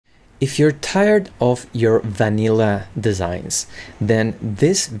If you're tired of your vanilla designs, then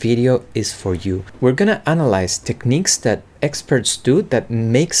this video is for you. We're gonna analyze techniques that experts do that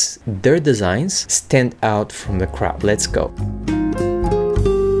makes their designs stand out from the crowd. Let's go.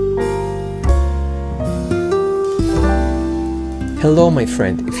 Hello my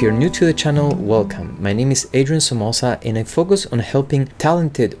friend, if you're new to the channel, welcome. My name is Adrian Somoza and I focus on helping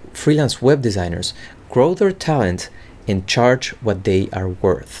talented freelance web designers grow their talent and charge what they are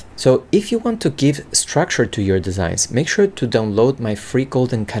worth. So if you want to give structure to your designs, make sure to download my free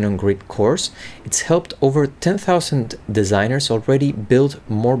Golden Canon Grid course. It's helped over 10,000 designers already build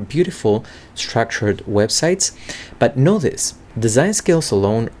more beautiful structured websites. But know this, design skills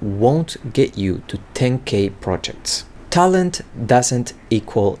alone won't get you to 10K projects. Talent doesn't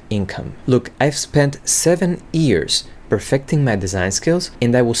equal income. Look, I've spent 7 years perfecting my design skills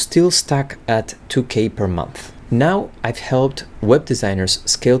and I was still stuck at 2K per month. Now I've helped web designers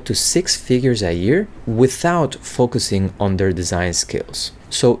scale to 6 figures a year without focusing on their design skills.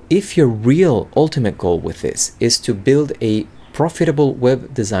 So if your real ultimate goal with this is to build a profitable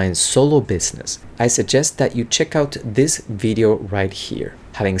web design solo business, I suggest that you check out this video right here.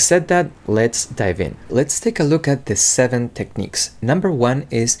 Having said that, let's dive in. Let's take a look at the 7 techniques. Number 1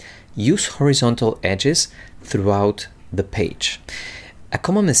 is use horizontal edges throughout the page. A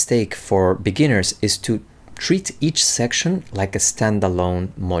common mistake for beginners is to treat each section like a standalone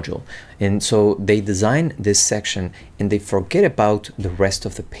module. And so they design this section and they forget about the rest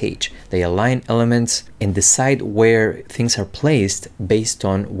of the page. They align elements and decide where things are placed based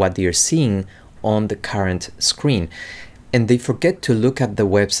on what they are seeing on the current screen. And they forget to look at the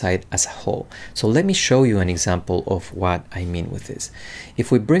website as a whole. So let me show you an example of what I mean with this.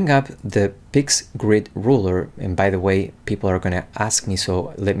 If we bring up the Pix Grid Ruler, and by the way, people are going to ask me,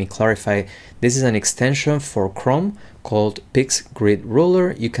 so let me clarify. This is an extension for Chrome called Pix Grid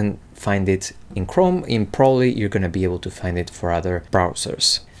Ruler. You can find it in Chrome, and probably you're going to be able to find it for other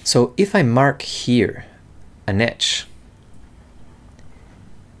browsers. So if I mark here an edge,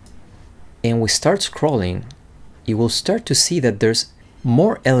 and we start scrolling, you will start to see that there's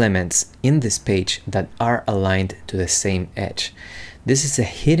more elements in this page that are aligned to the same edge. This is a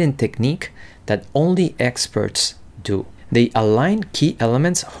hidden technique that only experts do. They align key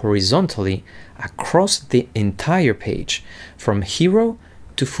elements horizontally across the entire page, from hero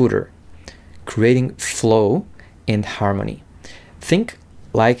to footer, creating flow and harmony. Think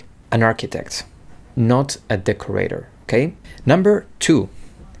like an architect, not a decorator, okay? Number 2,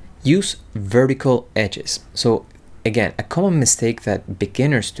 use vertical edges. So again, a common mistake that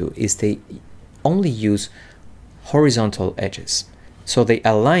beginners do is they only use horizontal edges. So they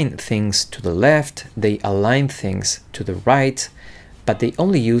align things to the left, they align things to the right, but they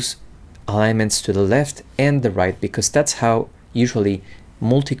only use alignments to the left and the right because that's how usually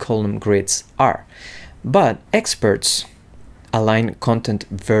multi-column grids are. But experts align content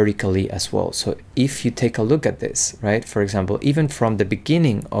vertically as well. So if you take a look at this, right, for example, even from the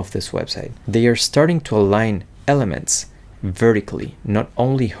beginning of this website, they are starting to align elements vertically, not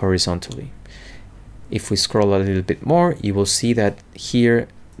only horizontally. If we scroll a little bit more, you will see that here,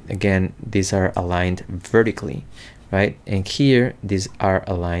 again, these are aligned vertically, right? And here, these are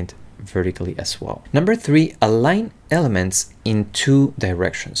aligned vertically as well. Number 3, align elements in 2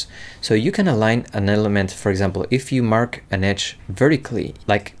 directions. So you can align an element, for example, if you mark an edge vertically,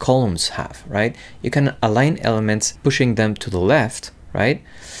 like columns have, right? You can align elements pushing them to the left, right?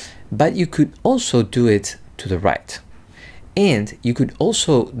 But you could also do it to the right. And you could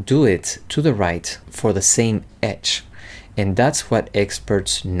also do it to the right for the same edge. And that's what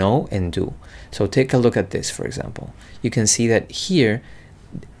experts know and do. So take a look at this, for example. You can see that here,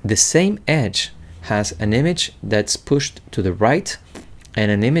 the same edge has an image that's pushed to the right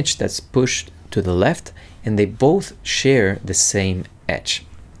and an image that's pushed to the left, and they both share the same edge.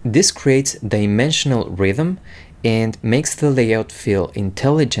 This creates dimensional rhythm and makes the layout feel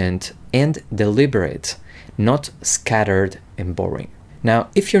intelligent and deliberate, not scattered and boring. Now,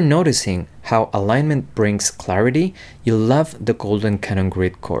 if you're noticing how alignment brings clarity, you'll love the Golden Canon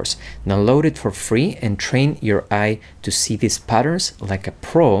Grid course. Download it for free and train your eye to see these patterns like a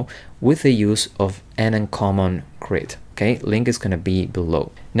pro with the use of an uncommon grid. Okay, link is going to be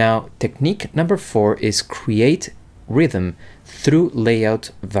below. Now, technique number 4 is create rhythm through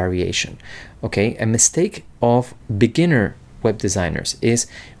layout variation. Okay, a mistake of beginner web designers is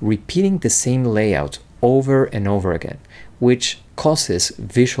repeating the same layout over and over again, which causes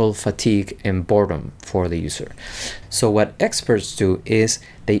visual fatigue and boredom for the user. So what experts do is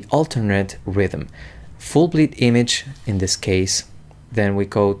they alternate rhythm. Full bleed image in this case, then we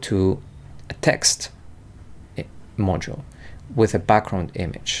go to a text module with a background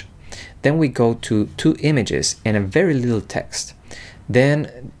image. Then we go to 2 images and a very little text.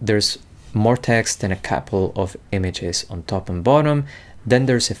 Then there's more text and a couple of images on top and bottom. Then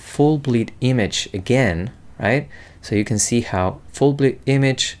there's a full bleed image again, right? So you can see how full bleed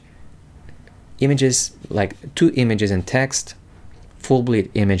images, like 2 images and text, full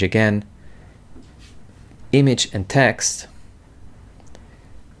bleed image again, image and text,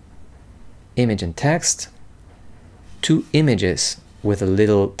 image and text, 2 images with a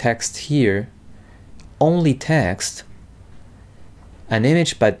little text here, only text, an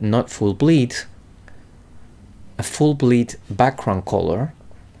image but not full bleed, a full bleed background color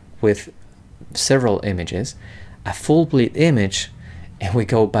with several images, a full bleed image, and we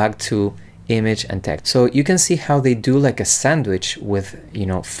go back to image and text. So you can see how they do like a sandwich with, you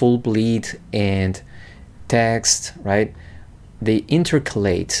know, full bleed and text, right? They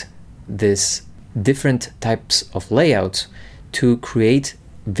intercalate these different types of layouts to create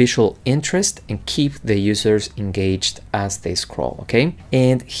visual interest and keep the users engaged as they scroll, okay?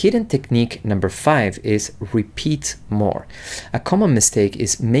 And hidden technique number 5 is repeat more. A common mistake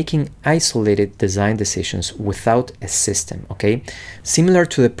is making isolated design decisions without a system, okay? Similar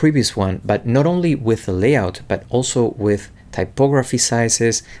to the previous one, but not only with the layout, but also with typography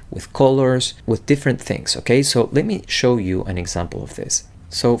sizes, with colors, with different things, okay? So let me show you an example of this.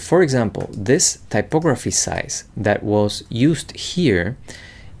 So for example, this typography size that was used here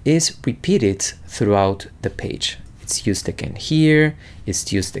is repeated throughout the page. It's used again here,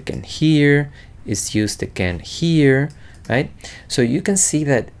 it's used again here, it's used again here, right? So you can see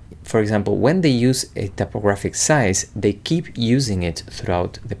that, for example, when they use a typographic size, they keep using it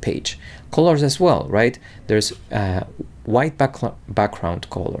throughout the page. Colors as well, right? There's white background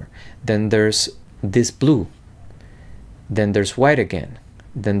color, then there's this blue, then there's white again,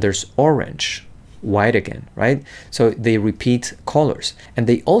 then there's orange, white again, right? So they repeat colors, and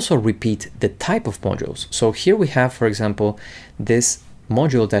they also repeat the type of modules. So here we have, for example, this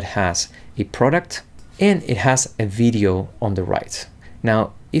module that has a product and it has a video on the right.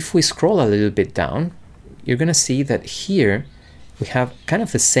 Now, if we scroll a little bit down, you're gonna see that here we have kind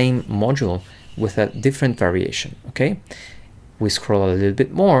of the same module with a different variation, okay? We scroll a little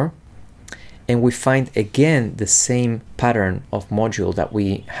bit more and we find again the same pattern of module that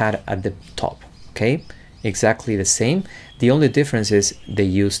we had at the top. Okay, exactly the same. The only difference is they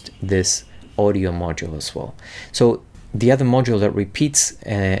used this audio module as well. So the other module that repeats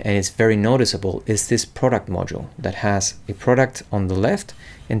and is very noticeable is this product module that has a product on the left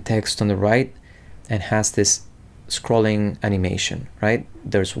and text on the right and has this scrolling animation, right?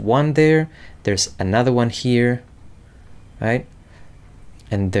 There's one there, there's another one here, right?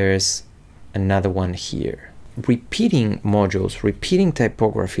 And there's another one here. Repeating modules, repeating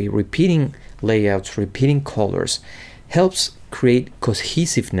typography, repeating layouts, repeating colors helps create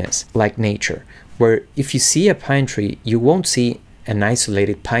cohesiveness like nature, where if you see a pine tree, you won't see an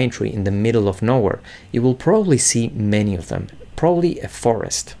isolated pine tree in the middle of nowhere. You will probably see many of them, probably a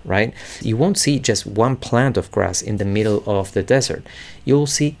forest, right? You won't see just one plant of grass in the middle of the desert. You'll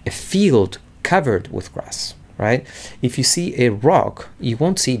see a field covered with grass, right? If you see a rock, you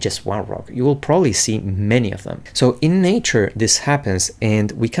won't see just one rock. You will probably see many of them. So in nature, this happens,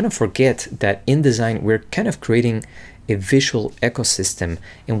 and we kind of forget that in design, we're kind of creating a visual ecosystem,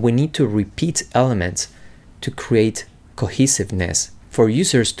 and we need to repeat elements to create cohesiveness for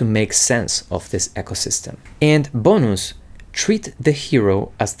users to make sense of this ecosystem. And bonus, treat the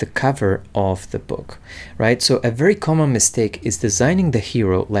hero as the cover of the book, right? So a very common mistake is designing the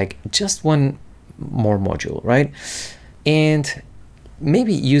hero like just one more module, right? And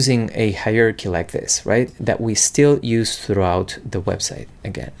maybe using a hierarchy like this, right? That we still use throughout the website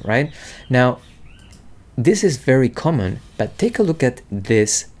again, right? Now, this is very common, but take a look at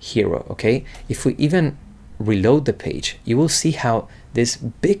this hero, okay? If we even reload the page, you will see how this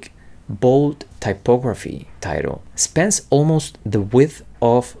big, bold typography title spans almost the width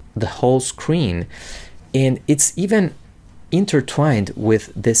of the whole screen, and it's even intertwined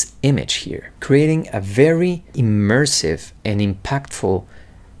with this image here, creating a very immersive and impactful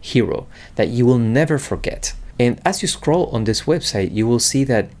hero that you will never forget. And as you scroll on this website, you will see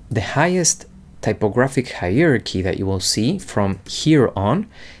that the highest typographic hierarchy that you will see from here on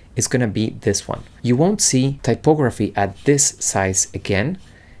is going to be this one. You won't see typography at this size again.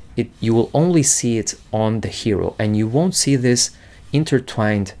 You will only see it on the hero, and you won't see this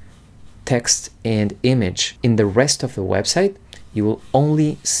intertwined text and image in the rest of the website. You will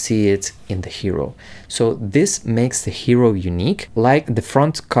only see it in the hero. So this makes the hero unique, like the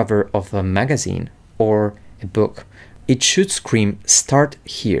front cover of a magazine or a book. It should scream "start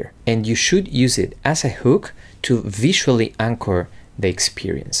here," and you should use it as a hook to visually anchor the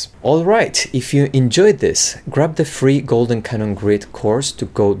experience. All right, if you enjoyed this, grab the free Golden Canon Grid course to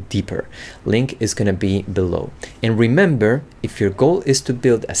go deeper. Link is gonna be below. And remember, if your goal is to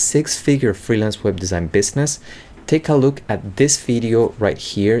build a 6-figure freelance web design business, take a look at this video right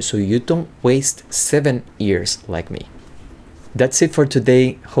here so you don't waste 7 years like me. That's it for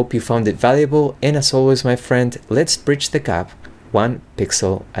today. Hope you found it valuable. And as always, my friend, let's bridge the gap 1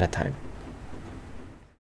 pixel at a time.